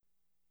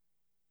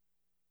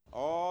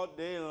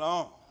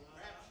along.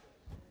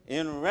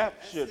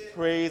 Enraptured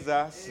praise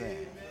I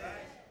sing.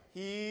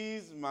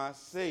 He's my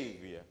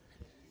Savior.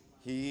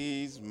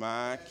 He's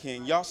my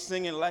King. Y'all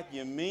singing like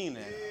you mean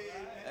it.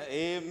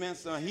 Amen,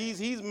 son.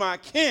 He's my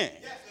King.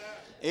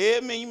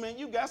 Amen.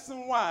 You got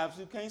some wives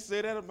who can't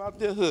say that about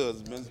their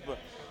husbands, but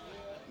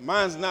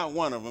mine's not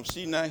one of them.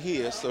 She's not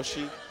here, so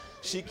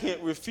she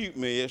can't refute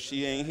me if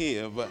she ain't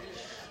here. But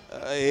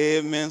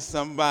amen,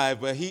 somebody.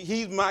 But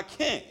he's my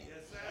King,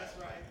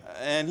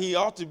 and he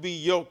ought to be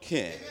your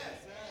King.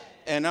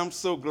 And I'm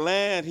so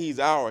glad he's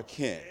our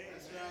King.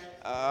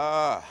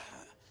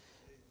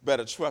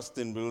 Better trust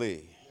and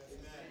believe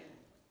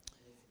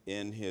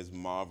in his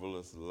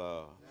marvelous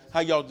love. How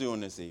y'all doing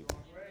this evening?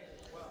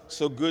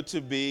 So good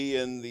to be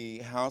in the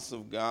house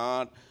of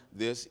God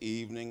this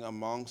evening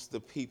amongst the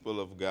people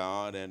of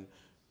God and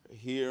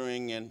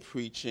hearing and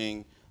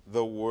preaching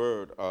the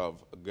word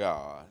of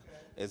God.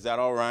 Is that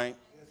all right?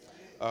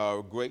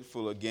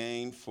 Grateful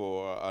again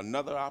for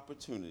another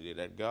opportunity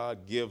that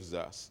God gives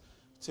us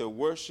to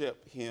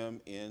worship him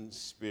in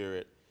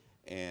spirit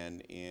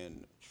and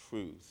in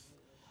truth.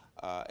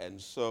 And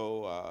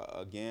so,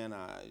 again,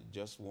 I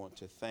just want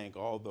to thank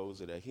all those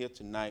that are here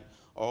tonight,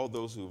 all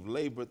those who've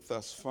labored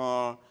thus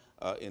far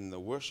in the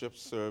worship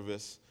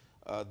service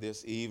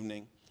this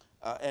evening.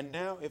 And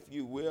now, if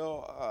you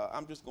will,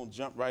 I'm just going to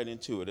jump right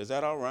into it. Is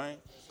that all right?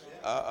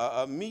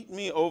 Meet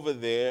me over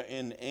there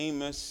in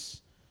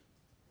Amos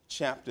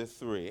chapter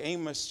 3.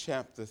 Amos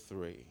chapter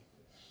 3.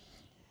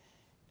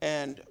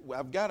 And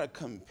I've got a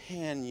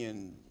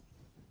companion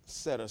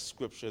set of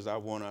scriptures I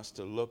want us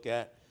to look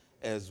at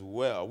as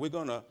well. We're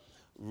going to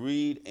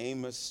read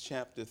Amos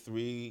chapter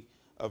 3,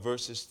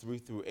 verses 3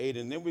 through 8,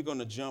 and then we're going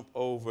to jump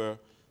over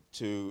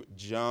to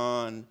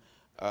John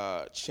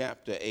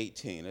chapter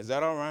 18. Is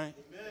that all right?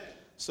 Amen.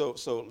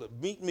 So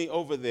meet me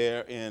over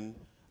there in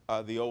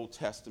the Old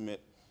Testament,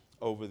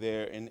 over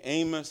there in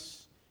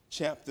Amos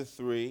chapter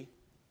 3,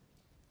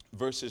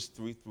 verses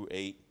 3 through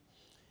 8.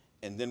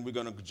 And then we're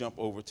going to jump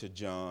over to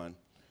John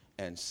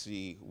and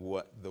see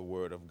what the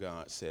Word of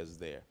God says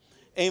there.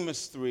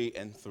 Amos 3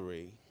 and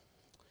 3.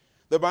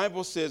 The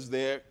Bible says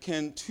there,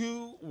 can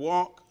two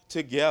walk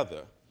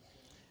together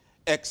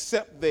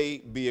except they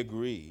be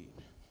agreed?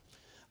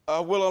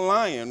 Will a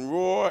lion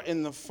roar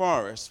in the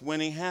forest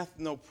when he hath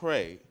no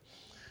prey?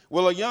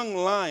 Will a young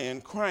lion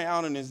cry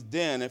out in his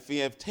den if he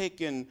have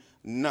taken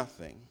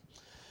nothing?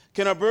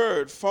 Can a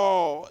bird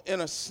fall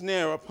in a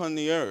snare upon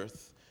the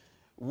earth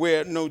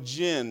where no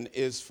gin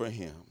is for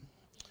him?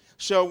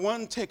 Shall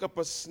one take up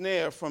a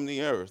snare from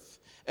the earth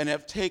and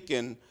have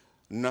taken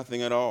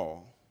nothing at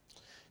all?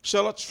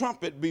 Shall a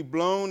trumpet be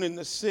blown in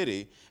the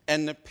city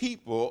and the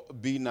people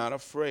be not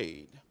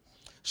afraid?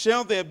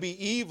 Shall there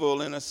be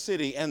evil in a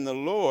city and the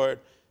Lord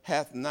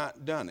hath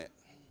not done it?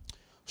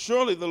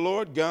 Surely the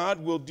Lord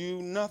God will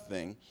do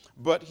nothing,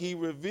 but he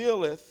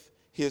revealeth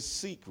his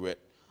secret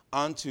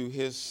unto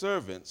his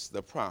servants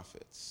the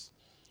prophets.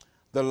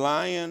 The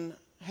lion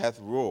hath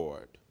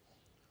roared.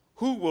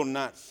 Who will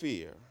not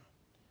fear?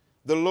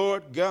 The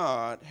Lord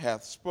God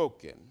hath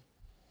spoken.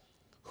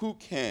 Who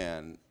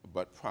can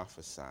but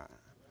prophesy?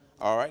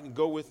 All right, and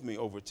go with me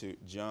over to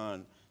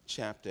John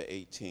chapter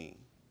 18.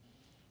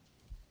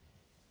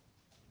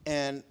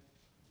 And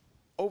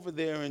over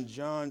there in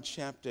John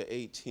chapter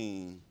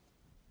 18,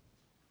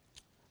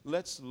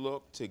 let's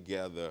look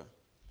together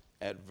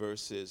at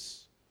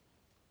verses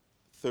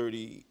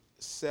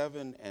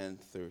 37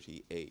 and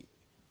 38.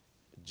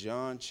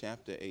 John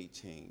chapter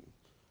 18,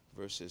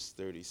 verses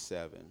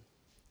 37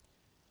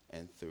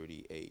 and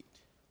 38.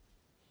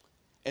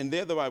 And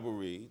there the Bible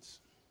reads,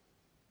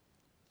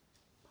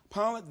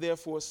 Pilate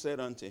therefore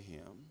said unto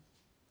him,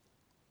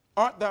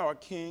 Art thou a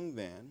king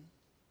then?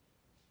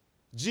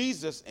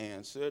 Jesus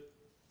answered,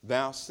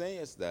 Thou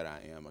sayest that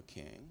I am a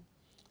king.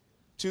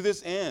 To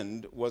this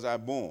end was I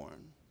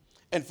born,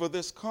 and for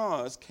this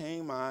cause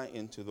came I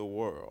into the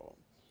world,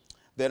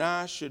 that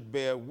I should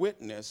bear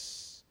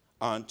witness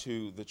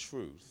unto the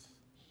truth.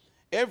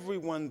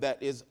 Everyone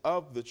that is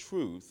of the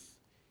truth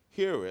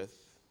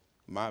heareth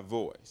my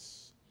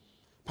voice.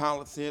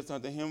 Pilate saith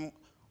unto him,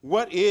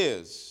 What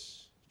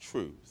is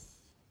truth?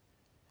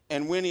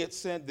 And when he had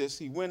said this,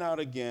 he went out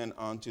again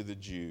unto the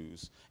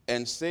Jews,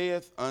 and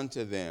saith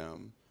unto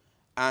them,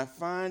 I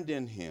find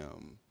in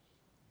him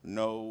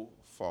no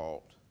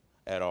fault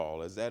at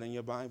all. Is that in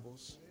your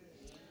Bibles?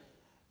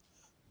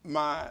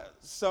 My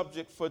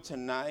subject for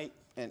tonight,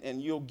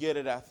 and you'll get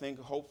it, I think,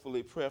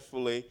 hopefully,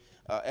 prayerfully,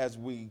 as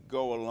we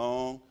go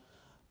along,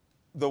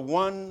 the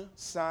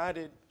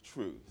one-sided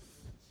truth.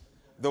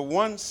 The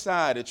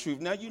one-sided truth.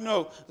 Now, you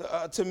know,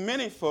 to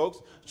many folks,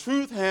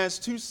 truth has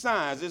two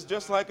sides. It's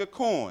just like a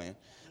coin.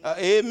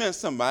 Amen,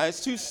 somebody.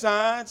 It's two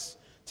sides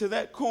to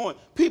that coin.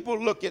 People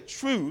look at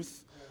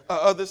truth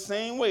the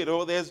same way.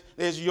 Though there's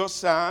your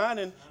side,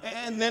 and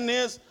then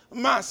there's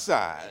my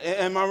side.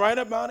 Am I right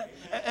about it?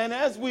 And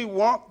as we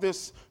walk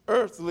this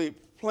earthly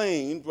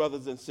plane,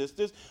 brothers and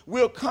sisters,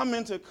 we'll come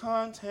into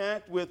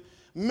contact with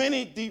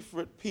many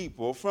different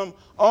people from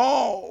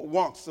all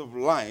walks of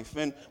life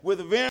and with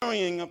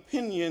varying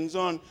opinions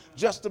on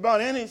just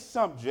about any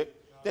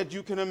subject that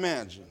you can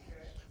imagine.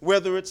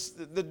 Whether it's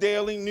the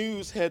daily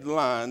news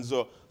headlines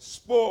or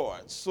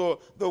sports or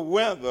the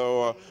weather,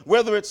 or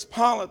whether it's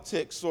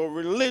politics or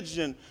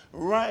religion,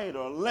 right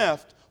or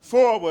left,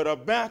 forward or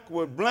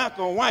backward, black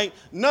or white,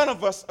 none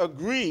of us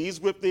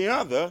agrees with the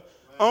other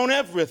on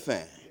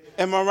everything.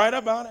 Am I right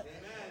about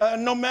it?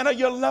 No matter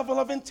your level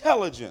of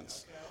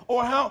intelligence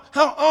or how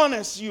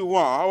honest you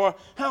are or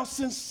how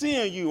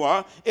sincere you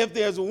are, if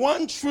there's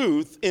one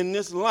truth in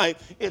this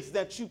life, it's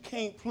that you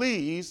can't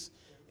please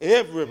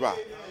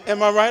everybody.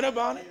 Am I right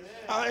about it?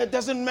 It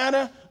doesn't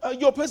matter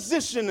your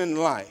position in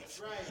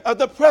life.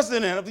 The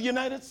president of the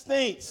United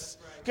States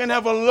can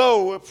have a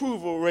low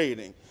approval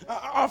rating.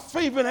 Our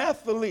favorite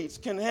athletes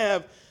can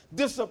have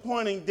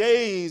disappointing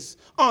days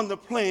on the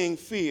playing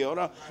field.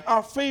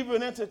 Our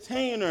favorite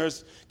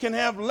entertainers can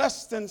have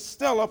less than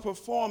stellar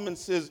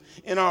performances,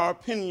 in our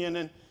opinion,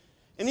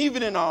 and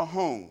even in our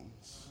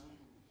homes.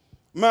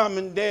 Mom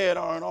and dad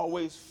aren't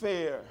always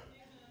fair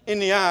in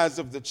the eyes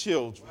of the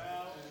children.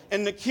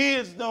 And the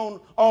kids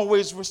don't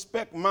always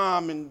respect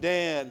mom and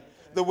dad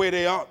the way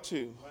they ought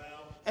to.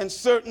 And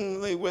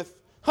certainly with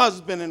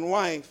husband and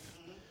wife,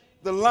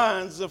 the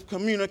lines of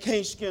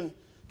communication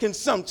can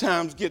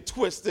sometimes get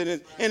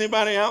twisted.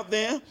 Anybody out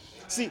there?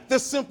 See, the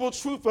simple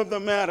truth of the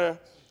matter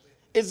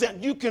is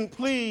that you can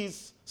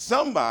please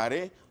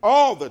somebody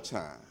all the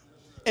time.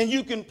 And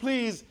you can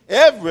please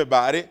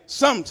everybody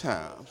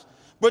sometimes.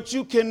 But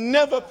you can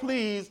never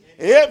please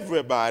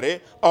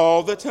everybody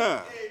all the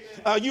time.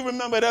 You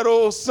remember that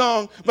old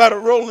song by the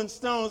Rolling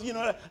Stones,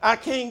 I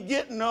can't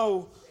get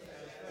no.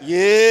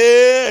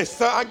 Yeah,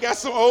 so I got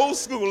some old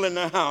school in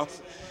the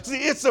house. See,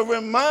 it's a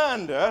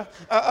reminder,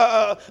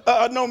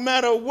 no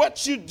matter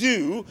what you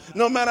do,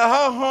 no matter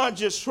how hard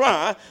you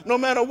try, no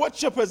matter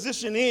what your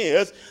position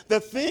is,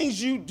 the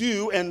things you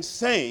do and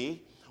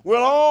say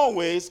will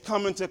always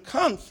come into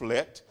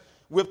conflict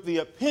with the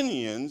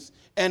opinions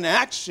and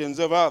actions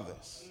of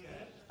others.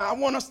 I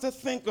want us to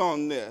think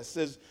on this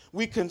as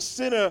we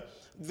consider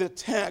the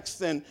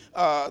text and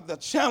the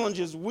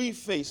challenges we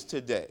face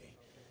today,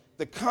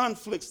 the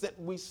conflicts that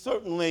we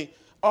certainly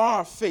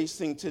are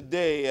facing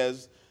today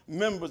as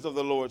members of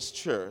the Lord's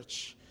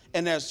church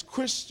and as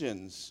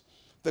Christians,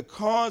 the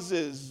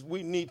causes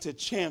we need to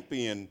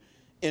champion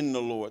in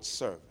the Lord's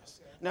service.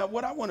 Now,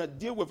 what I want to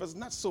deal with is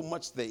not so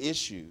much the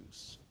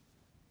issues,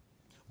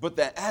 but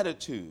the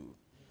attitude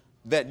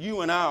that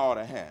you and I ought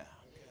to have.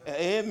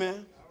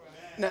 Amen.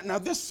 Now,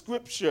 this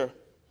scripture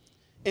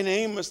in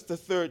Amos, the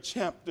 3rd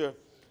chapter,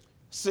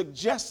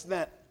 suggests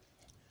that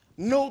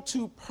no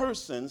two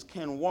persons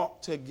can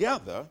walk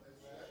together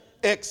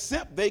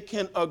except they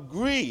can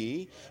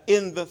agree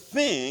in the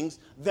things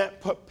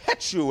that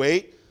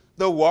perpetuate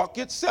the walk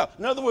itself.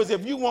 In other words,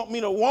 if you want me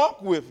to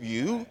walk with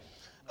you,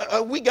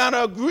 we got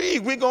to agree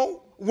we're going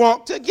to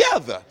walk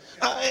together.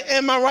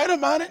 Am I right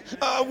about it?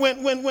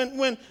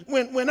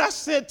 When I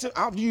said to,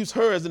 I'll use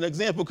her as an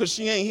example because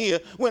she ain't here.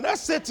 When I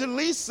said to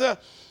Lisa,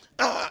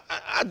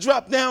 I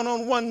dropped down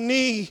on one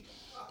knee.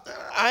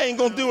 I ain't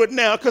going to do it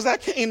now because I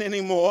can't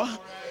anymore.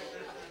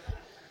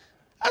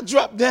 I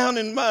dropped down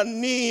in my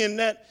knee in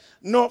that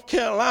North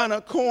Carolina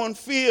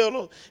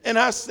cornfield, and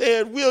I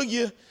said, will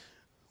you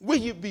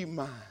be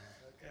mine?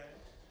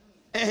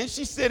 And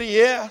she said,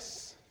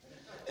 yes.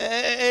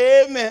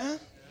 Amen.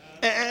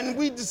 And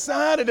we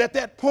decided at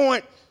that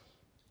point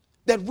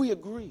that we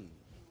agreed.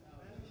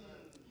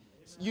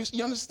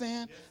 You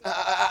understand?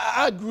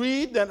 I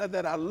agreed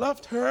that I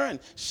loved her, and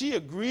she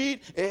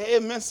agreed.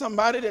 It meant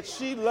somebody that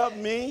she loved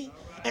me.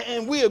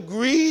 And we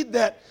agreed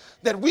that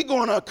we're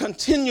going to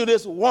continue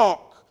this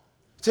walk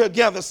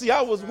together. See,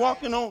 I was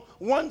walking on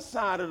one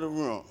side of the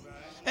room,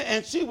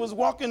 and she was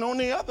walking on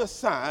the other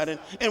side,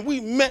 and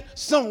we met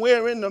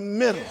somewhere in the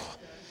middle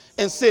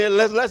and said,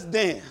 let's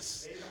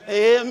dance.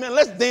 Amen.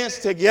 Let's dance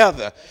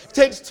together. It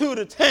takes two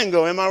to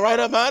tango. Am I right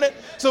about it?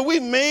 So we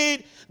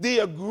made the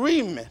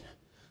agreement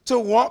to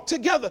walk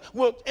together.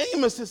 Well,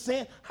 Amos is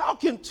saying, how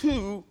can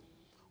two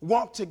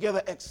walk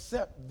together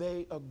except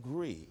they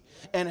agree?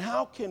 And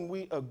how can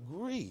we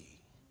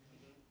agree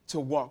to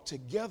walk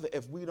together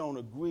if we don't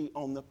agree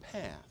on the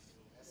path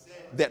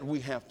that we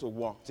have to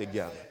walk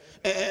together?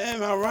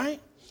 Am I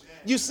right?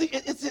 You see,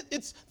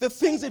 it's the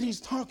things that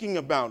he's talking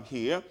about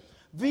here.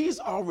 These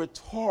are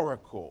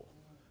rhetorical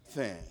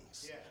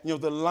things.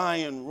 The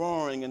lion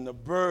roaring and the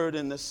bird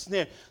and the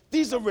snare.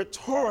 These are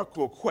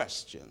rhetorical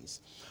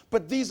questions.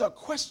 But these are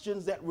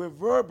questions that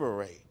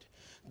reverberate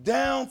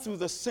down through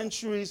the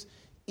centuries,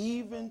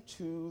 even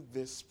to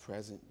this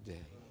present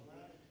day.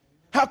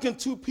 How can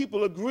two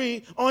people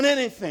agree on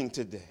anything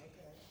today?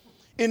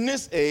 In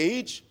this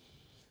age,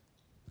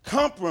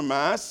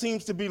 compromise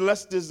seems to be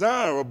less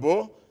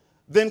desirable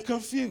than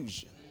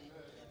confusion.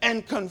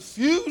 And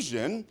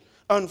confusion,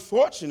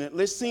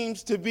 unfortunately,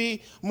 seems to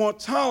be more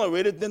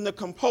tolerated than the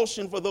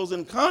compulsion for those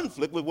in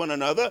conflict with one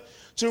another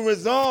to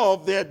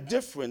resolve their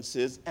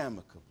differences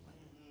amicably.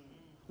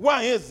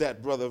 Why is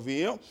that, Brother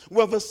Veal?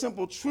 Well, the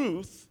simple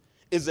truth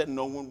is that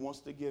no one wants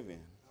to give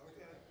in.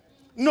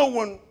 No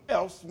one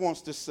else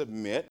wants to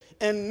submit,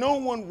 and no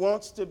one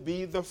wants to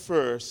be the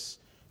first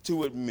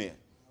to admit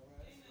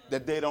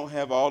that they don't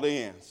have all the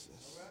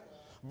answers.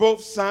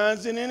 Both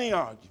sides in any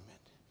argument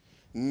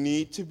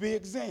need to be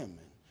examined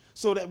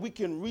so that we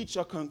can reach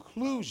a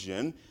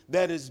conclusion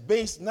that is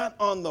based not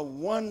on the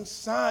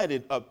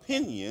one-sided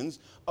opinions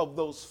of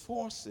those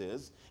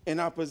forces in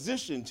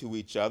opposition to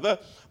each other,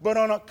 but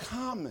on a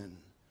common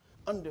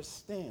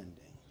understanding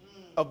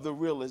of the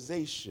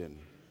realization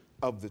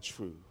of the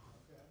truth.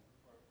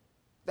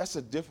 That's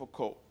a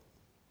difficult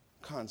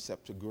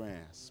concept to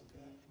grasp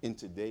in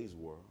today's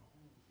world.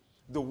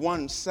 The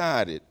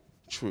one-sided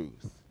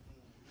truth.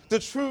 The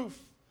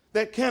truth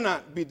that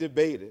cannot be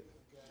debated.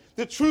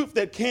 The truth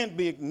that can't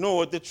be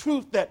ignored. The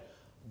truth that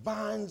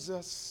binds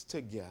us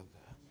together.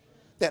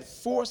 That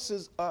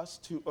forces us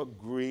to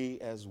agree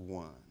as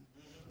one.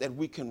 That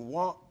we can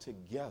walk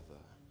together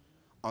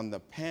on the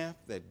path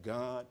that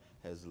God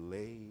has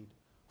laid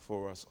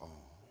for us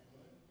all.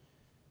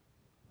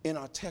 In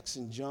our text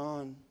in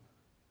John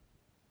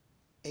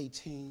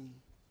 18,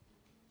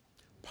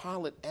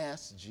 Pilate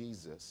asked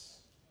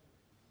Jesus,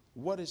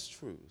 "What is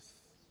truth?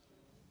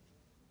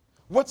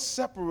 What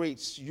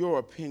separates your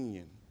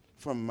opinion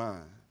from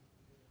mine?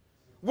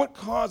 What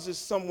causes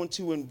someone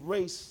to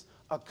embrace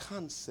a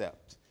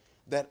concept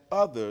that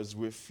others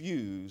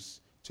refuse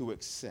to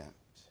accept?"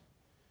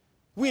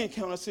 We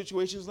encounter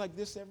situations like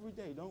this every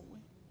day, don't we?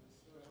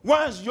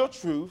 Why is your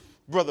truth,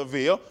 Brother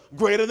Veal,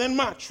 greater than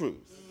my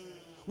truth?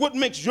 What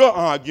makes your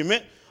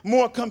argument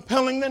more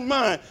compelling than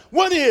mine?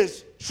 What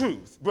is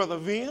truth, Brother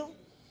Veal?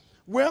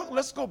 Well,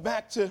 let's go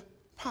back to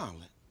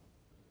Pilate.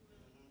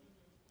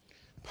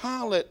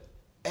 Pilate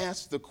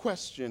asked the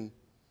question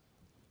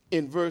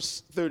in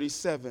verse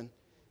 37.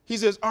 He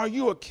says, "Are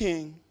you a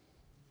king?"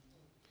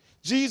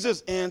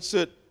 Jesus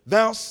answered,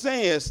 "Thou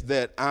sayest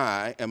that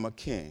I am a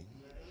king.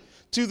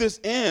 To this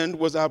end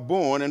was I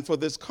born, and for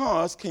this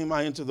cause came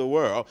I into the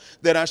world,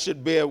 that I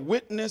should bear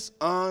witness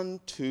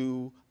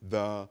unto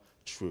the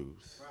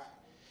truth.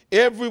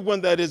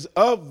 Everyone that is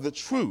of the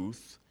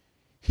truth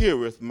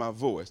heareth my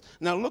voice."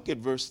 Now look at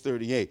verse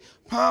 38.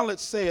 Pilate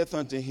saith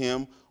unto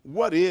him,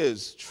 "What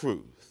is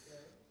truth?"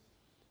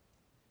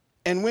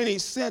 And when he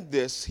said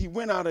this, he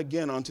went out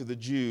again unto the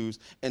Jews,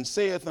 and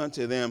saith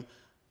unto them,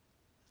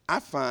 "I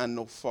find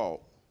no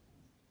fault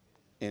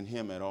in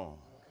him at all."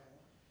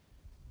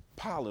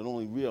 Pilate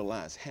only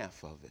realized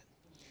half of it.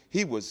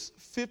 He was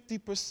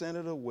 50%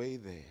 of the way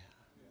there.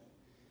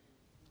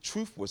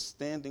 Truth was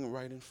standing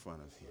right in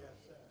front of him.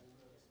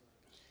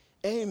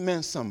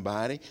 Amen,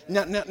 somebody.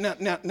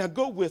 Now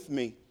go with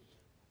me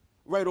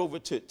right over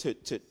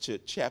to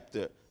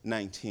chapter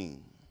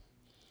 19.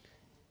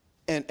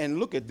 And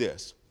look at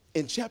this.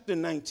 In chapter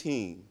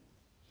 19,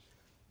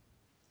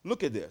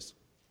 look at this.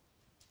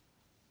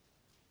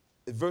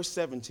 Verse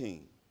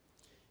 17.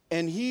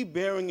 "And he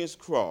bearing his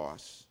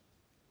cross,"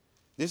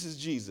 this is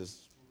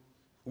Jesus,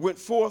 "went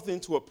forth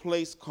into a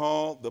place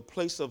called the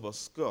place of a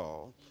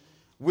skull,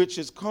 which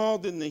is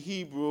called in the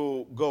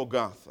Hebrew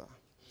Golgotha,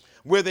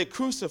 where they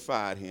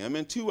crucified him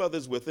and two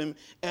others with him,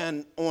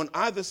 and on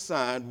either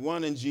side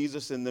one and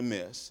Jesus in the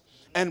midst.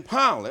 And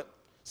Pilate,"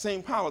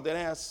 same Pilate that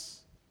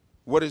asks,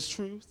 "What is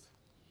truth?"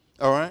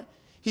 All right?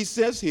 He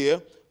says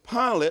here,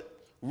 Pilate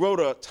wrote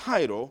a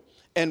title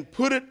and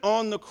put it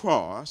on the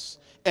cross,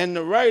 and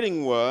the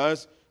writing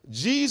was,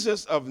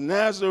 "Jesus of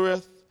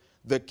Nazareth,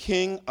 the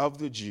King of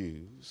the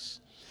Jews."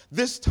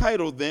 This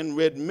title then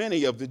read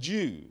many of the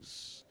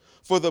Jews,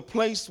 for the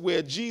place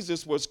where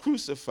Jesus was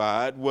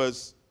crucified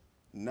was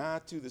nigh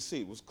to the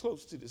city. It was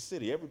close to the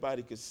city.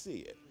 Everybody could see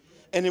it.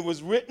 And it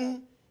was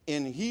written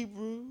in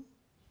Hebrew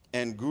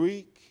and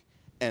Greek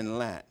and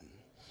Latin.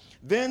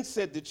 Then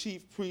said the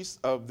chief priests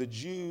of the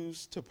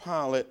Jews to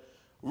Pilate,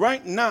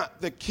 "Write not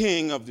the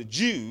King of the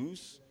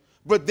Jews,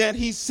 but that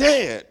he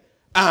said,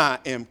 'I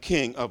am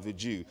King of the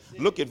Jews.'"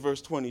 Look at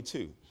verse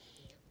 22.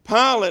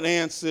 Pilate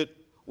answered,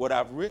 "What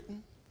I've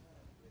written,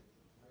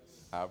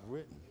 I've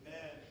written."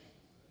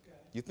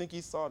 You think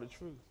he saw the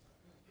truth?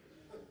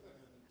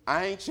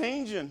 I ain't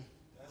changing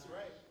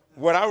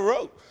what I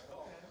wrote.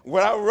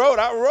 What I wrote,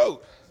 I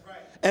wrote.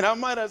 And I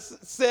might have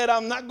said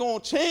I'm not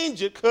going to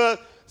change it because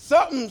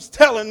something's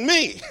telling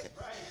me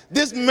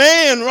this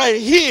man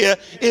right here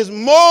is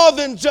more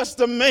than just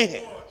a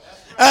man.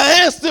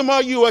 I asked him,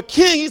 "Are you a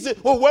king?" He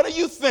said, "Well, what do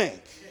you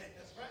think?"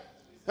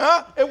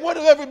 Huh? And what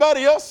is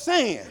everybody else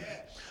saying?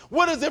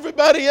 What is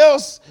everybody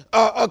else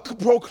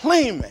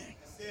proclaiming?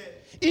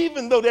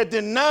 Even though they're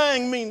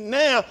denying me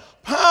now,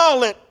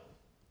 Pilate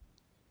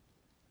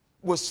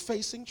was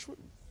facing truth.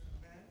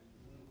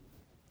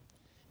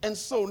 And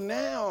so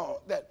now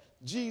that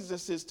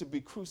Jesus is to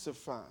be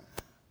crucified,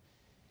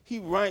 he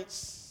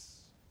writes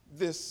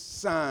this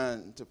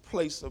sign to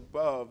place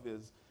above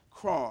his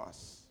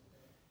cross.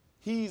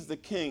 He's the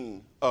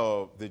King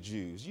of the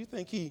Jews. You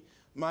think he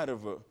might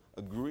have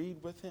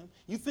agreed with him?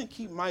 You think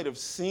he might have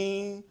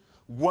seen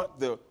what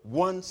the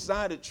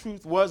one-sided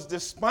truth was,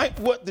 despite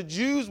what the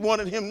Jews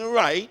wanted him to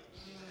write?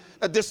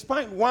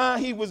 despite why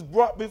he was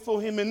brought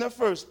before him in the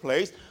first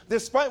place,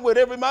 despite what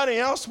everybody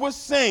else was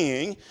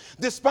saying,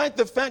 despite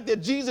the fact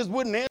that Jesus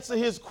wouldn't answer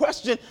his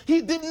question,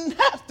 he didn't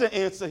have to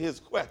answer his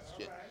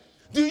question.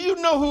 Do you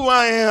know who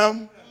I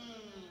am?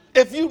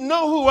 If you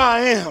know who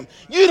I am,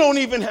 you don't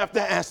even have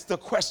to ask the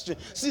question.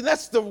 See,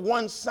 that's the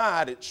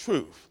one-sided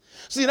truth.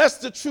 See, that's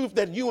the truth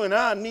that you and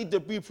I need to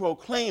be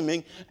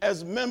proclaiming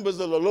as members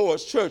of the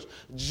Lord's church.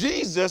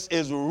 Jesus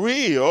is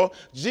real.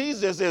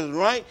 Jesus is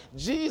right.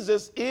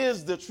 Jesus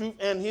is the truth,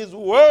 and his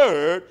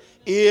word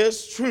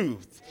is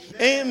truth.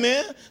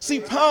 Amen. See,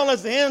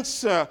 Paul's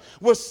answer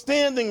was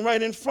standing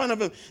right in front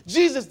of him.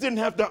 Jesus didn't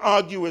have to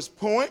argue his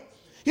point.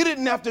 He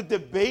didn't have to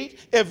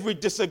debate every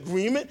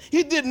disagreement.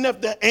 He didn't have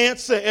to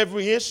answer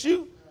every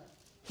issue.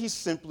 He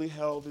simply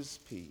held his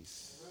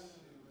peace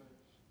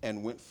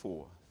and went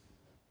forth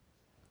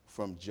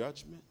from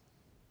judgment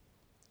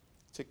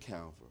to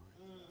Calvary,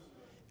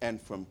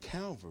 and from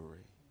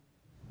Calvary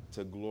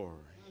to glory.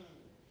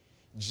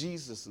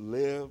 Jesus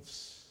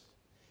lives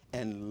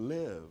and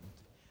lived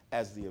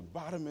as the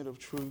embodiment of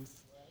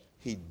truth.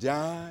 He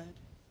died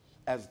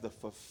as the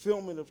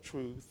fulfillment of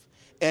truth,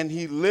 and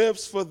he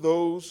lives for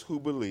those who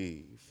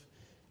believe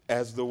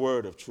as the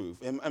word of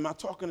truth. Am I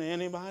talking to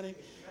anybody?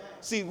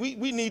 See,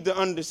 we need to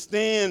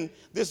understand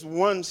this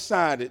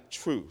one-sided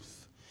truth.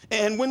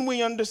 And when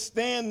we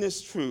understand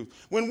this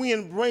truth, when we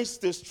embrace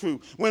this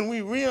truth, when we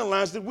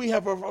realize that we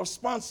have a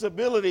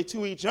responsibility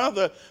to each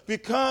other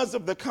because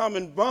of the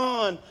common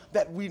bond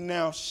that we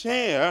now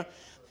share,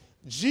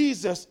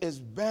 Jesus is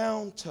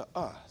bound to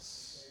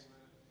us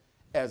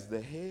as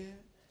the head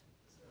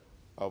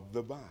of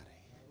the body.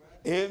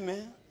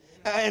 Amen.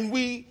 And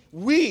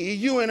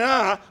you and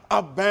I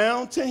are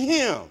bound to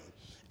him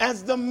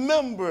as the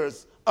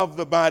members of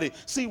the body.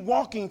 See,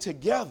 walking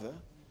together,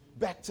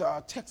 back to our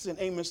text in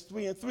Amos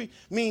 3:3,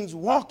 means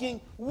walking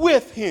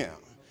with him.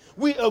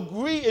 We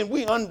agree and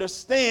we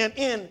understand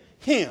in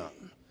him.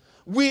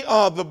 We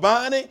are the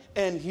body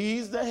and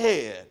he's the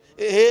head.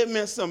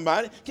 Amen,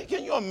 somebody.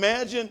 Can you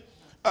imagine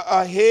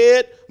a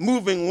head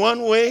moving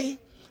one way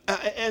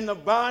and the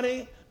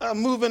body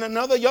moving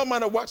another? Y'all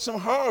might have watched some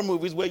horror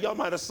movies where y'all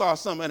might have saw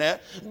some of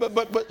that.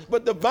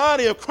 But the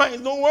body of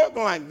Christ don't work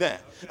like that.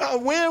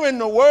 Where in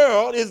the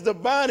world is the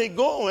body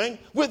going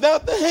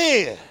without the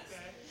head?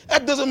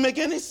 That doesn't make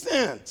any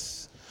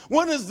sense.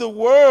 What is the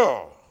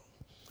world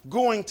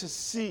going to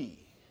see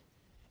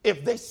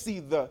if they see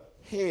the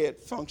head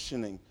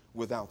functioning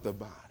without the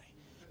body?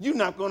 You're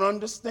not going to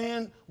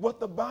understand what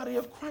the body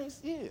of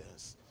Christ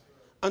is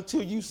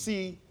until you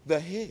see the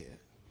head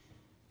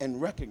and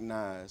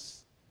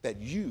recognize that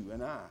you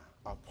and I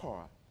are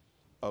part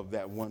of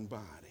that one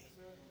body.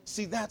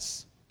 See,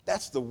 that's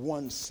the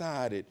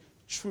one-sided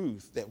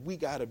truth that we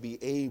got to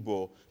be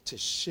able to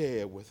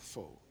share with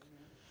folk.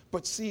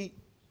 But see,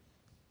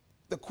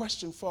 the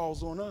question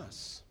falls on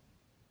us.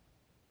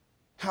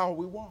 How are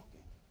we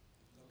walking?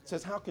 It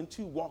says, how can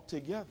two walk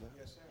together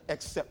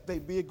except they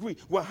be agreed?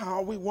 Well, how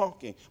are we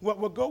walking?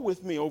 Well, go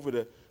with me over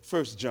to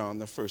 1 John,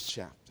 the first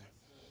chapter.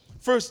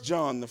 1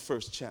 John, the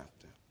first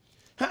chapter.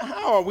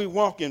 How are we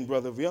walking,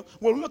 Brother Ville?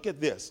 Well, look at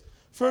this.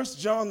 1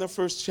 John, the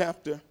first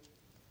chapter.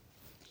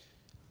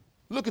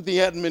 Look at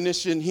the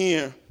admonition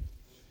here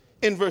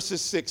in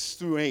verses 6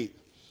 through 8.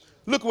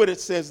 Look what it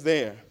says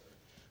there.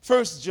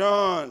 1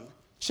 John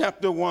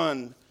chapter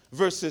 1,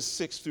 verses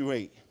 6 through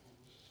 8.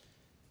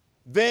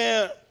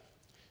 There,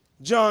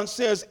 John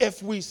says,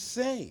 if we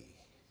say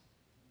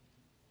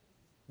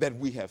that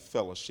we have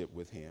fellowship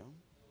with him,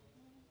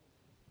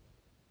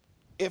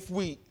 if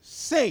we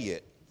say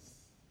it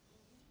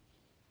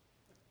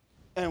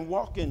and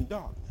walk in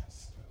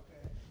darkness.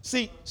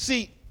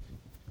 See,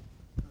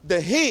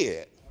 the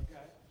head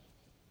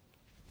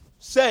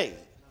say,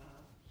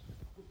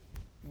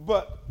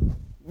 but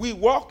we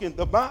walk in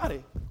the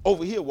body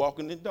over here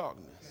walking in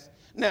darkness.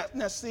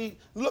 Now see,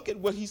 look at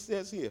what he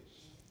says here.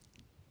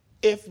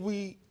 If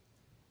we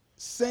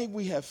say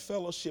we have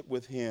fellowship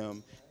with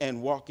him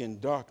and walk in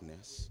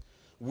darkness,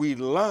 we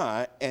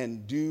lie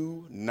and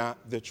do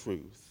not the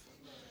truth.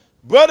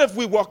 But if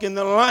we walk in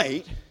the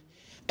light,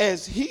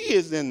 as he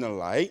is in the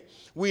light,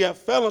 we have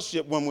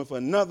fellowship one with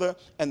another,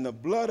 and the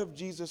blood of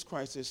Jesus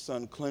Christ, his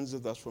son,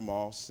 cleanseth us from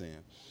all sin.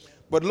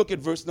 But look at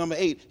verse number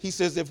 8. He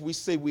says, if we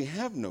say we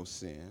have no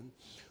sin,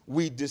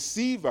 we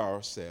deceive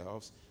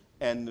ourselves,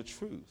 and the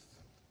truth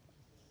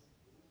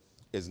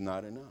is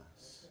not in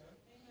us.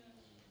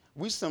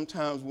 We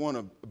sometimes want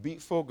to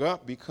beat folk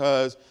up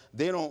because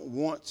they don't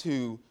want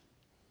to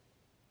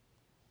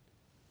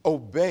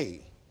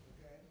obey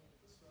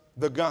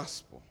the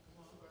gospel.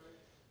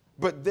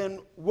 But then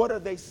what are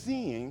they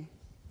seeing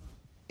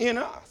in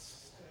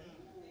us?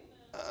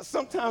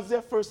 Sometimes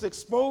their first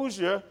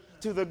exposure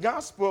to the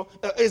gospel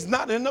is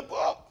not in the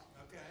book.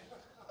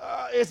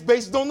 It's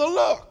based on the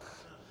look.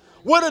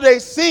 What are they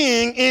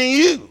seeing in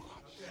you?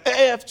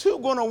 If two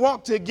going to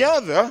walk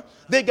together,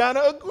 they got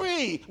to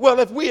agree. Well,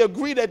 if we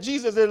agree that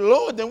Jesus is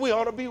Lord, then we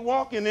ought to be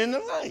walking in the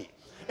light.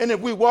 And if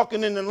we're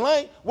walking in the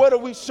light, what are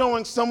we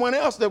showing someone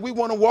else? That we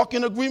want to walk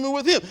in agreement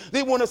with him.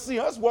 They want to see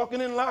us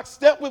walking in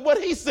lockstep with what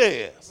he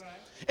says.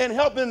 And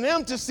helping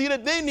them to see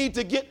that they need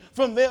to get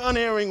from their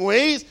unerring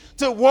ways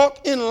to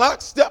walk in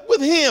lockstep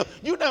with him.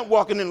 You're not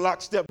walking in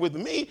lockstep with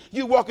me.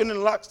 You're walking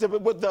in lockstep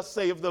with what thus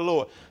saith the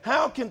Lord.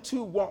 How can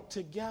two walk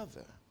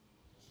together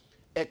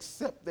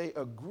except they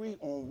agree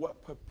on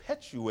what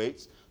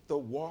perpetuates the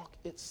walk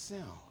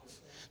itself?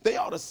 They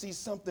ought to see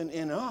something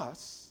in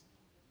us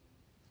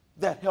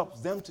that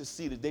helps them to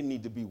see that they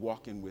need to be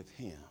walking with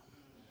him.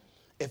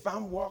 If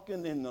I'm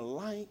walking in the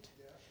light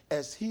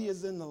as he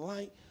is in the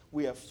light,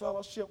 we have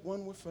fellowship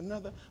one with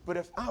another. But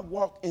if I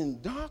walk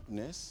in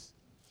darkness,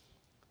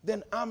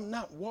 then I'm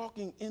not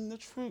walking in the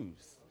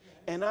truth.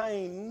 And I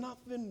ain't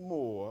nothing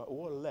more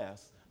or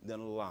less than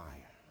a liar.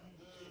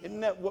 Isn't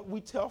that what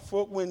we tell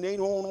folk when they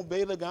don't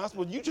obey the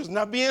gospel? You just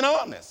not being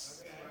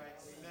honest.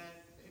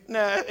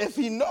 Now, if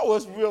he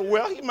knows us real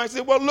well, he might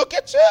say, well, look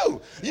at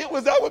you. You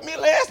was out with me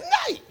last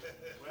night.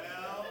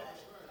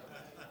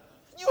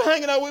 You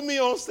hanging out with me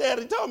on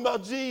Saturday talking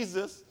about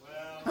Jesus.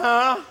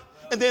 Huh?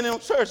 And then in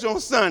church on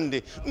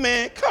Sunday.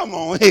 Man, come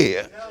on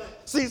here.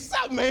 See,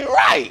 something ain't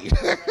right.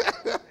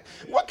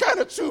 What kind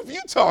of truth you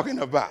talking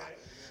about?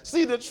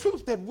 See, the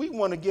truth that we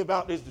want to give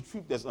out is the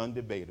truth that's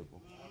undebatable.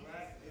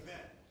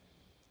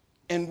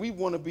 And we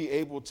want to be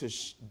able to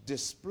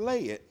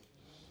display it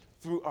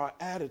through our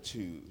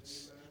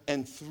attitudes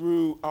and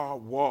through our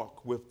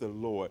walk with the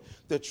Lord.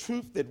 The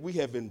truth that we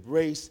have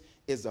embraced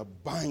is a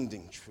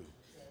binding truth.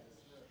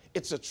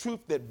 It's a truth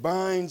that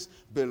binds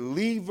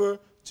believer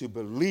to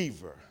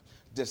believer,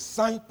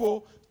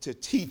 disciple to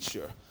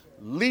teacher,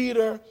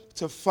 leader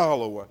to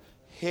follower,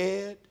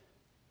 head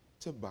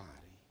to body.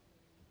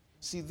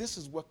 See, this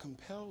is what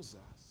compels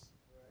us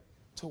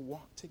to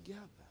walk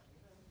together.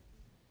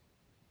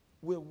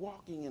 We're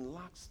walking in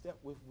lockstep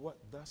with what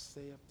thus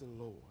saith the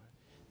Lord.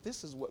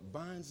 This is what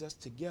binds us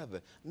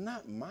together.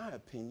 Not my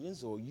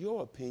opinions or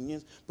your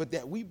opinions, but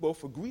that we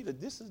both agree that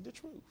this is the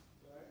truth.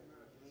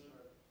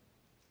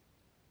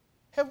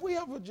 Have we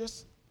ever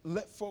just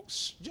let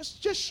folks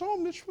just show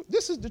them the truth?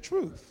 This is the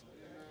truth.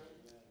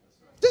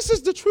 This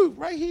is the truth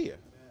right here.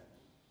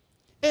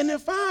 And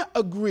if I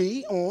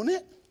agree on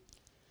it,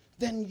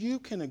 then you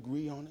can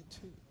agree on it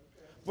too.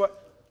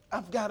 But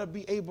I've got to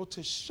be able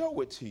to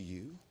show it to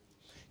you.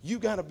 You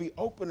got to be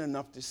open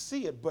enough to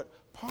see it. But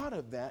part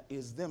of that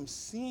is them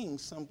seeing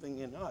something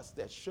in us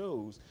that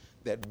shows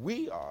that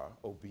we are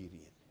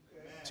obedient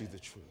to the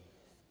truth.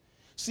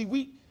 See,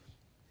 we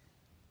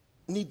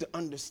need to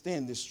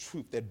understand this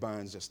truth that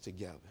binds us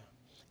together.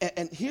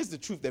 And here's the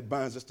truth that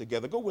binds us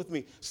together. Go with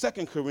me,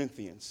 2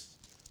 Corinthians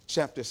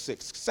chapter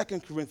 6. 2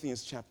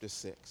 Corinthians chapter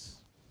 6.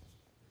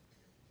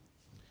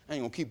 I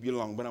ain't going to keep you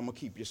long, but I'm going to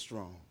keep you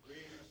strong.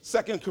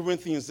 2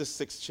 Corinthians, the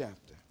 6th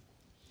chapter.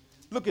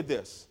 Look at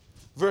this.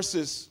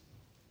 Verses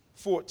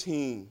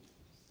 14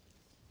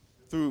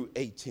 through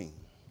 18.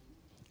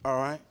 All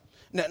right?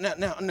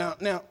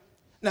 Now,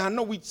 I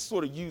know we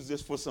sort of use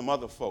this for some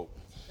other folk.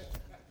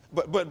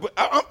 But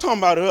I'm talking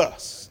about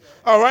us.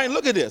 All right,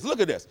 look at this.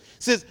 It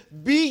says,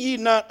 be ye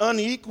not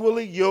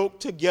unequally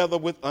yoked together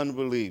with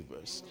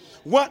unbelievers.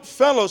 What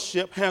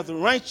fellowship hath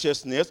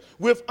righteousness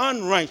with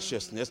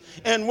unrighteousness?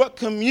 And what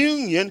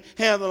communion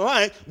hath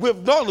light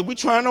with darkness? We're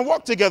trying to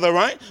walk together,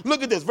 right?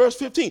 Look at this, verse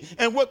 15.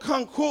 And what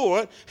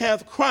concord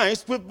hath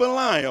Christ with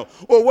Belial?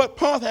 Or what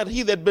part hath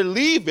he that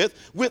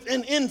believeth with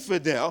an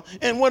infidel?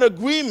 And what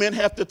agreement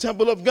hath the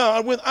temple of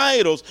God with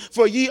idols?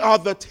 For ye are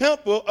the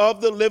temple of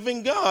the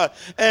living God.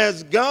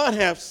 As God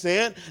hath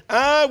said,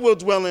 I will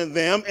dwell in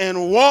them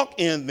and walk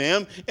in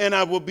them, and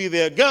I will be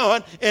their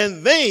God,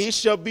 and they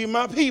shall be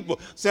my people.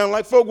 Sound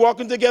like folk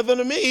walking together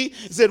to me.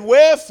 It said,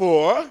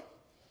 wherefore,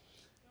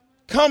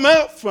 come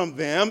out from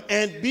them,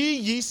 and be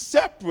ye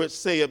separate,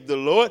 saith the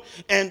Lord,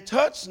 and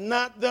touch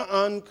not the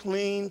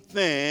unclean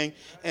thing,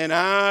 and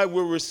I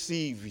will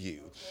receive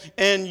you.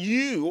 And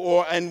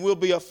will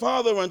be a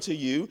father unto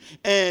you,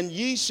 and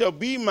ye shall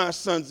be my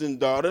sons and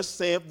daughters,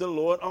 saith the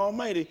Lord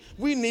Almighty.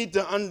 We need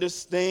to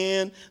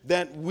understand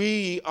that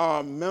we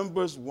are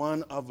members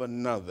one of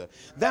another.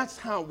 That's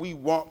how we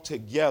walk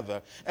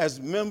together,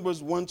 as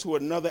members one to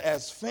another,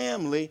 as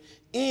family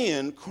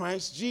in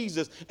Christ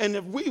Jesus. And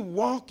if we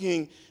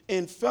walking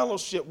in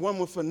fellowship one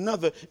with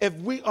another, if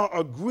we are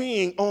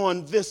agreeing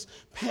on this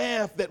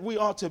path that we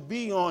ought to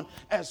be on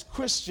as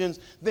Christians,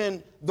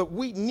 then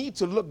we need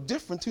to look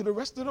different to the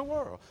rest of the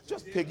world.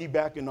 Just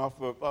piggybacking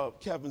off of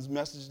Kevin's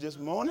message this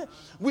morning,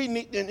 we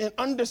need, in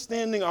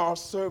understanding our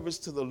service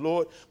to the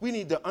Lord, we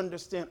need to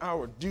understand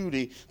our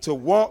duty to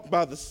walk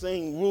by the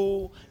same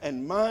rule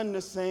and mind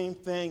the same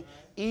thing,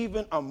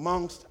 even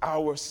amongst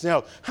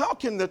ourselves. How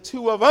can the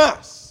two of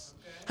us,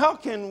 how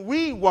can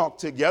we walk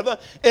together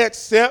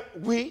except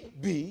we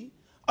be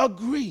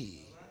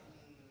agreed?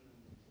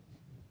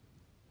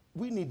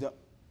 We need to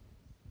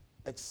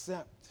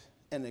accept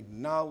and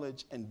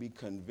acknowledge and be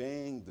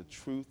conveying the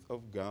truth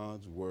of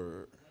God's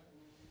word.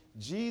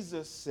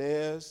 Jesus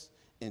says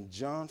in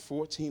John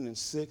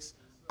 14:6,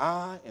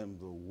 I am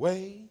the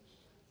way,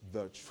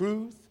 the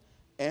truth,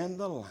 and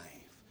the life.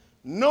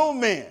 No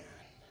man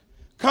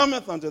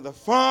cometh unto the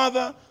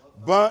Father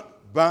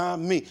but by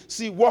me.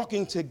 See,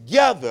 walking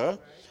together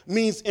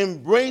means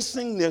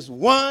embracing this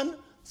one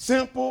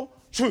simple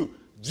truth.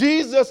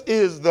 Jesus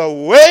is the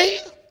way,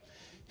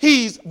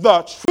 he's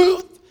the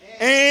truth,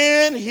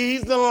 and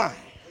he's the life.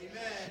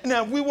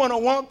 Now, if we want to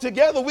walk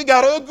together, we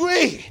got to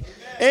agree.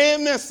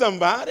 Amen,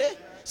 somebody.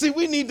 See,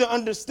 we need to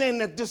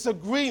understand that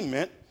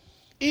disagreement,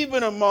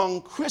 even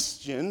among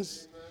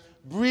Christians,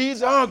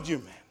 breeds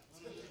argument.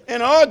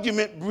 And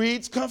argument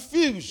breeds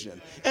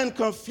confusion. And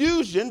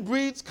confusion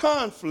breeds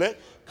conflict.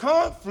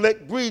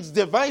 Conflict breeds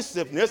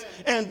divisiveness.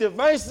 And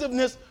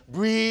divisiveness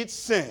breeds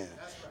sin.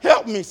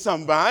 Help me,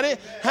 somebody.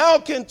 How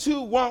can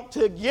two walk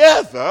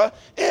together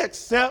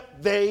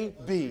except they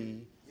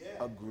be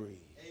agreed?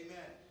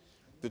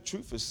 The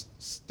truth is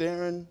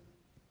staring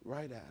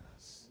right at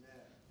us.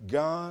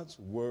 God's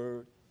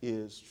word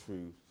is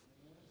truth.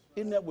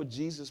 Isn't that what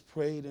Jesus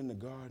prayed in the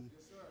garden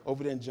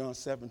over there in John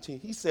 17?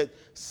 He said,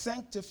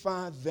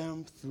 sanctify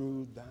them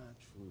through thy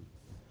truth.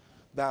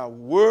 Thy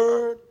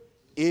word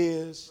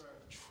is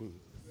truth.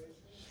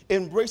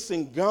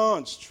 Embracing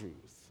God's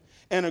truth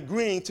and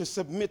agreeing to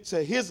submit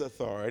to his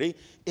authority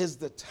is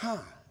the tie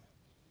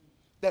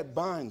that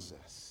binds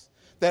us,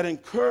 that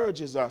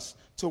encourages us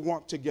to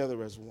walk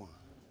together as one.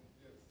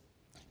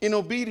 In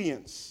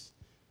obedience,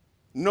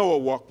 Noah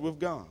walked with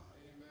God.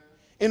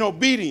 In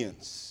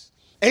obedience,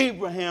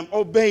 Abraham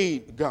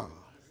obeyed God.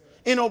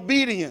 In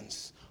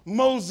obedience,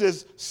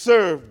 Moses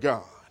served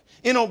God.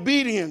 In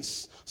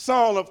obedience,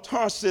 Saul of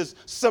Tarsus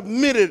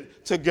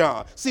submitted to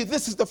God. See,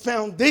 this is the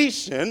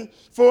foundation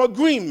for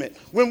agreement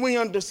when we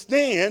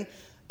understand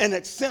and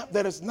accept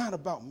that it's not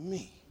about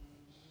me.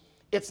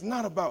 It's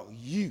not about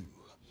you,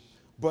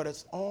 but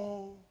it's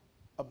all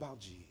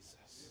about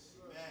Jesus.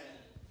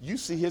 You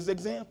see his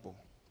example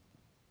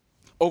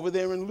over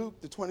there in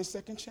Luke, the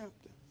 22nd chapter.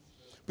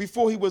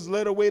 Before he was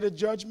led away to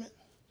judgment,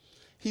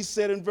 he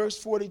said in verse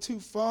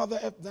 42, Father,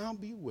 if thou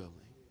be willing,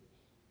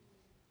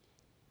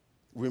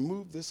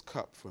 remove this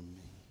cup from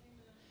me.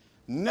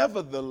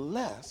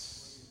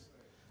 Nevertheless,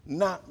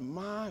 not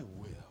my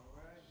will,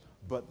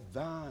 but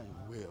thy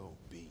will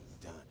be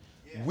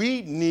done.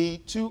 We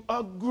need to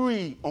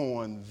agree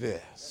on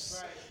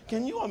this.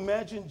 Can you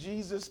imagine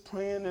Jesus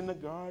praying in the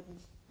garden?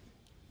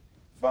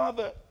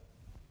 Father,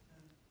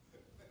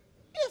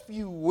 if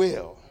you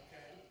will,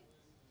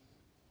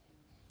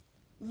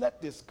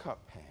 let this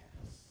cup pass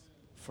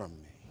from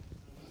me.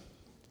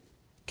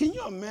 Can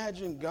you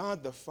imagine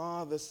God the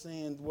Father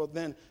saying, well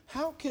then,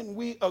 how can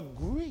we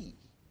agree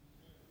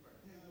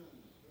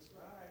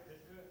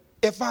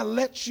if I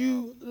let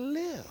you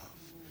live?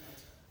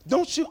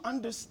 Don't you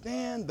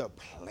understand the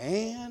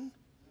plan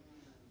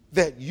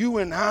that you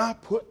and I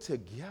put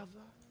together?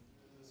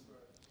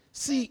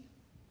 See,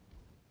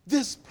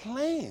 this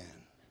plan,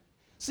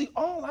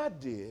 all I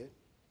did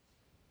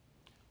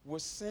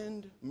was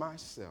send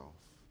myself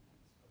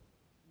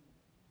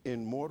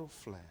in mortal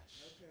flesh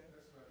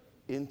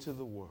into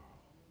the world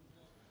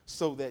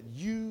so that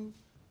you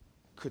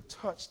could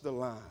touch the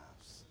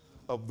lives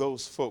of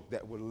those folk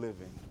that were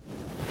living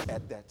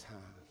at that time.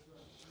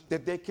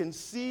 That they can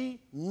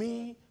see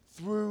me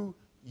through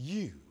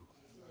you.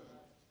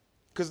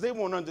 Because they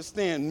won't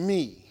understand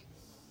me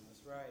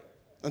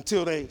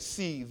until they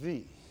see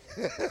thee.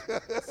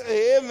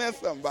 Amen,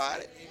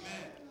 somebody.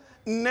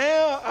 Amen.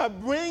 Now I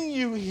bring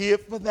you here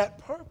for that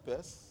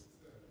purpose,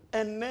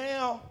 and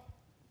now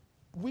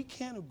we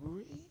can't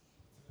agree.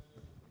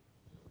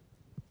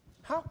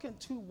 How can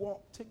two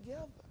walk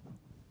together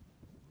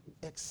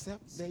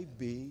except they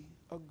be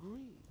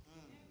agreed?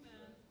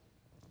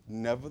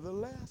 Amen.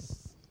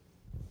 Nevertheless,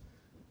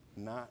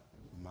 not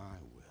my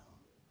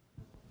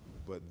will,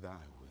 but thy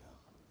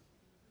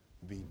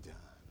will be done.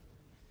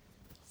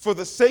 For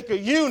the sake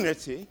of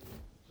unity,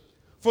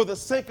 for the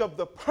sake of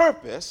the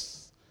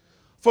purpose,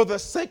 for the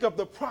sake of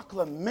the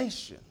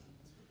proclamation,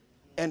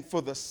 and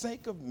for the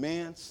sake of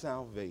man's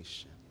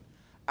salvation,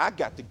 I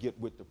got to get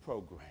with the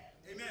program.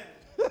 Amen.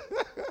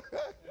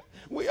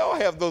 We all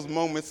have those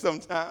moments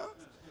sometimes.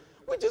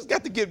 We just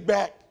got to get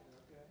back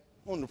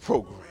on the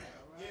program.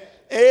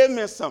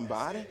 Amen,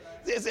 somebody.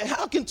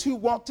 How can two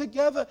walk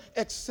together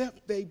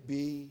except they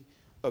be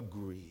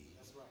agreed?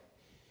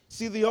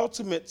 See, the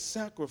ultimate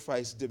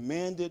sacrifice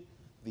demanded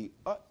the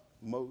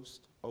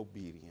utmost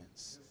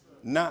obedience.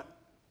 Not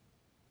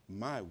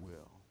my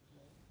will,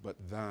 but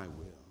thy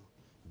will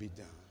be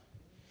done.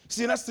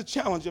 See, that's the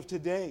challenge of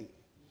today.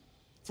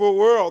 For a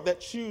world that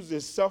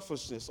chooses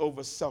selfishness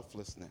over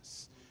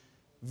selflessness,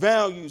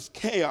 values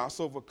chaos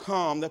over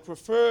calm, that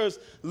prefers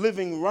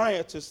living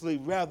riotously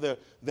rather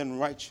than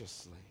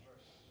righteously.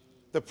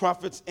 The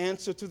prophet's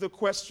answer to the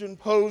question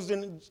posed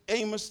in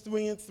Amos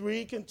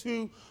 3:3, can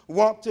two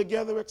walk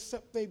together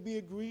except they be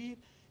agreed,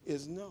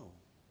 is no.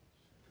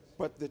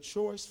 But the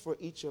choice for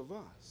each of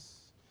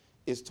us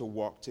is to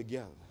walk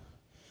together,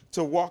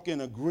 to walk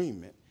in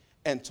agreement,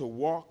 and to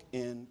walk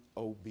in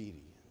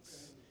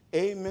obedience.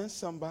 Amen,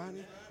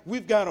 somebody?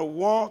 We've got to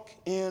walk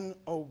in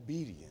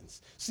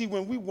obedience. See,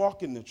 when we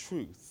walk in the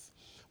truth,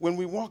 when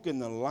we walk in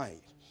the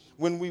light,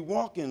 when we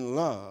walk in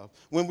love,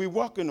 when we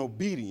walk in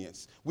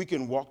obedience, we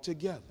can walk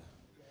together.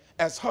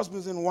 As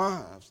husbands and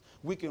wives,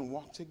 we can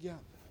walk together.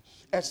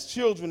 As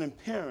children and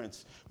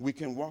parents, we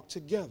can walk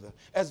together.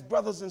 As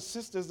brothers and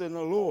sisters in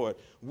the Lord,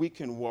 we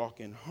can walk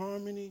in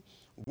harmony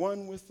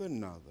one with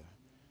another,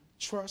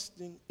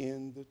 trusting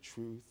in the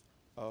truth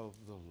of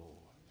the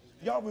Lord.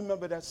 Y'all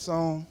remember that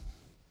song?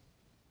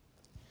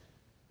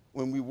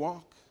 When we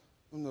walk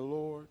in the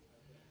Lord,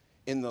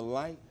 in the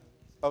light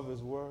of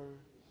his word,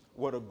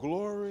 what a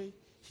glory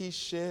he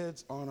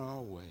sheds on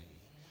our way.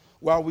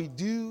 While we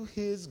do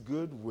his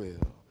good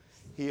will,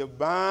 he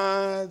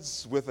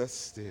abides with us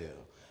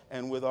still,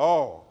 and with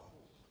all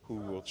who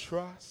will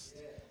trust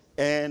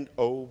and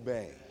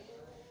obey.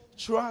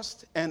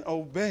 Trust and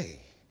obey,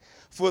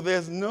 for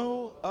there's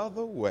no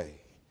other way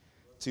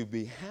to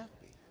be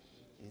happy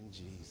in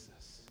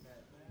Jesus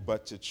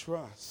but to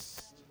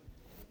trust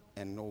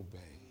and obey.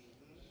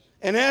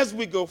 And as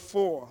we go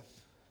forth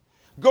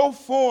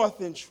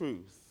in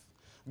truth,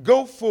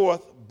 go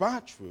forth by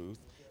truth,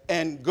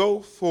 and go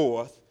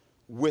forth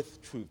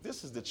with truth.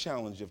 This is the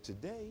challenge of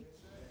today.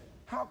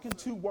 How can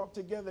two walk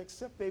together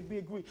except they be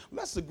agreed?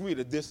 Let's agree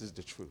that this is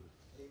the truth.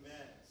 Amen.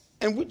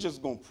 And we're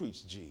just going to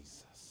preach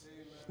Jesus.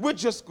 Amen. We're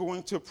just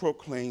going to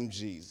proclaim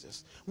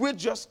Jesus. We're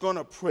just going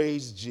to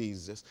praise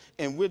Jesus.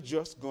 And we're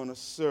just going to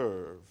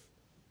serve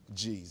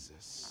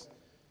Jesus.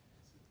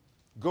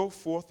 Go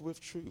forth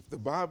with truth. The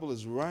Bible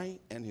is right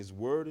and his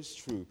word is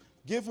true.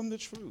 Give him the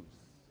truth.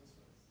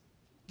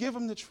 Give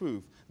him the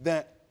truth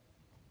that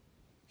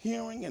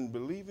hearing and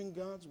believing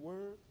God's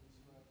word,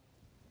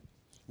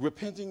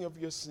 repenting of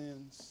your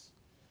sins,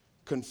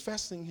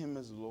 confessing him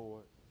as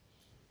Lord,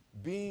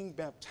 being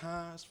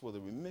baptized for the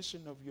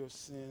remission of your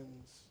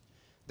sins,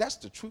 that's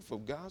the truth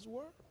of God's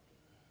word.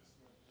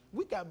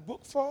 We got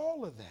book for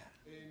all of that.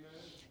 Amen.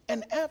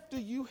 And after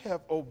you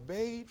have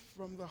obeyed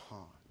from the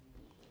heart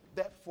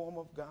that form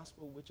of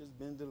gospel which has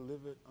been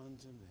delivered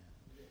unto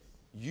them,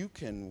 you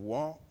can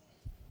walk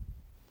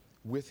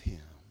with him,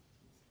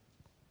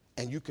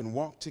 and you can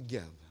walk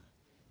together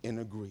in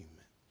agreement.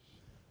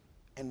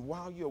 And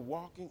while you're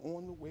walking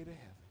on the way to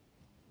heaven,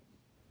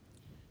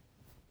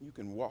 you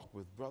can walk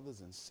with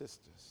brothers and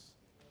sisters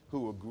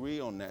who agree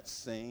on that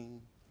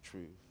same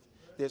truth.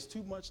 There's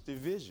too much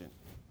division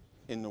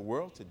in the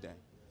world today.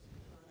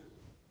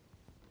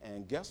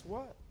 And guess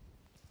what?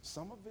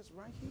 Some of it's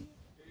right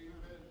here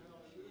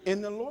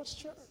in the Lord's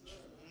church.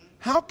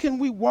 How can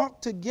we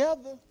walk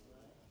together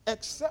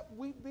except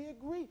we be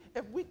agreed?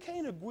 If we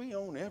can't agree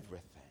on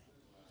everything,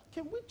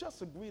 can we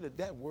just agree that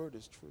that word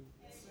is true?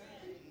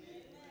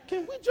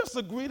 Can we just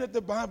agree that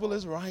the Bible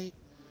is right?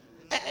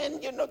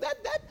 And you know,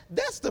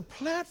 that's the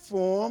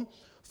platform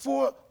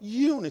for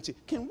unity.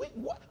 Can we,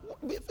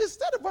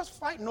 instead of us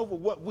fighting over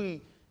what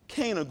we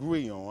can't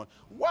agree on,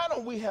 why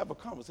don't we have a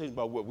conversation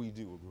about what we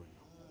do agree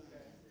on?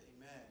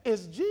 Amen.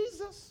 Is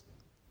Jesus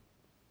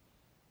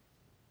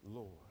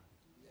Lord?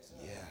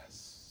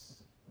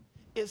 Yes.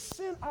 Is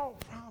sin our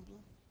problem?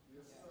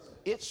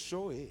 It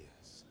sure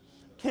is.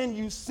 Can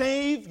you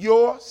save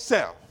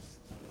yourself?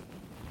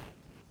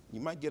 You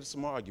might get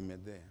some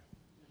argument there.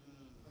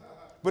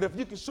 But if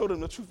you can show them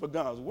the truth of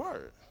God's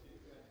word,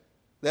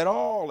 that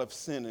all have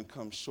sinned and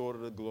come short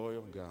of the glory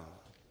of God,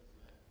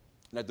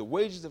 that the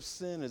wages of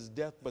sin is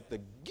death, but the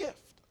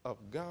gift of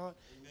God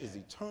is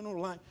eternal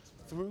life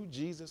through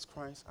Jesus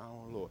Christ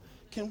our Lord.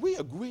 Can we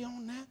agree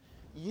on that?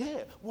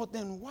 Yeah. Well,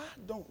 then why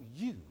don't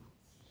you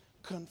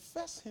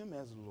confess him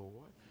as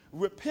Lord,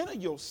 repent of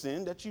your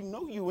sin that you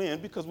know you're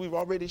in because we've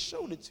already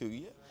showed it to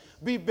you,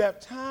 be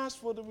baptized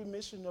for the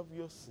remission of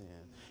your sin,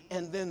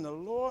 and then the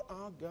Lord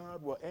our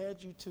God will add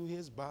you to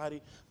his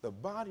body, the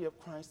body of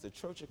Christ, the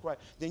church of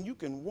Christ. Then you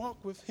can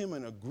walk with him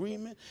in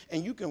agreement,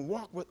 and you can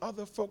walk with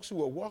other folks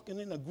who are walking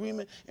in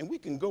agreement, and we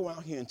can go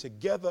out here and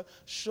together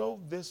show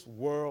this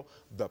world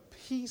the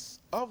peace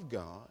of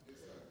God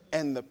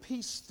and the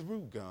peace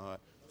through God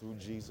through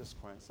Jesus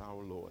Christ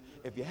our Lord.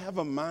 If you have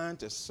a mind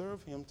to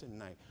serve him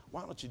tonight,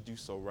 why don't you do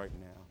so right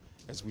now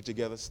as we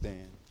together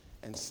stand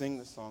and sing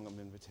the song of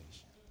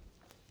invitation.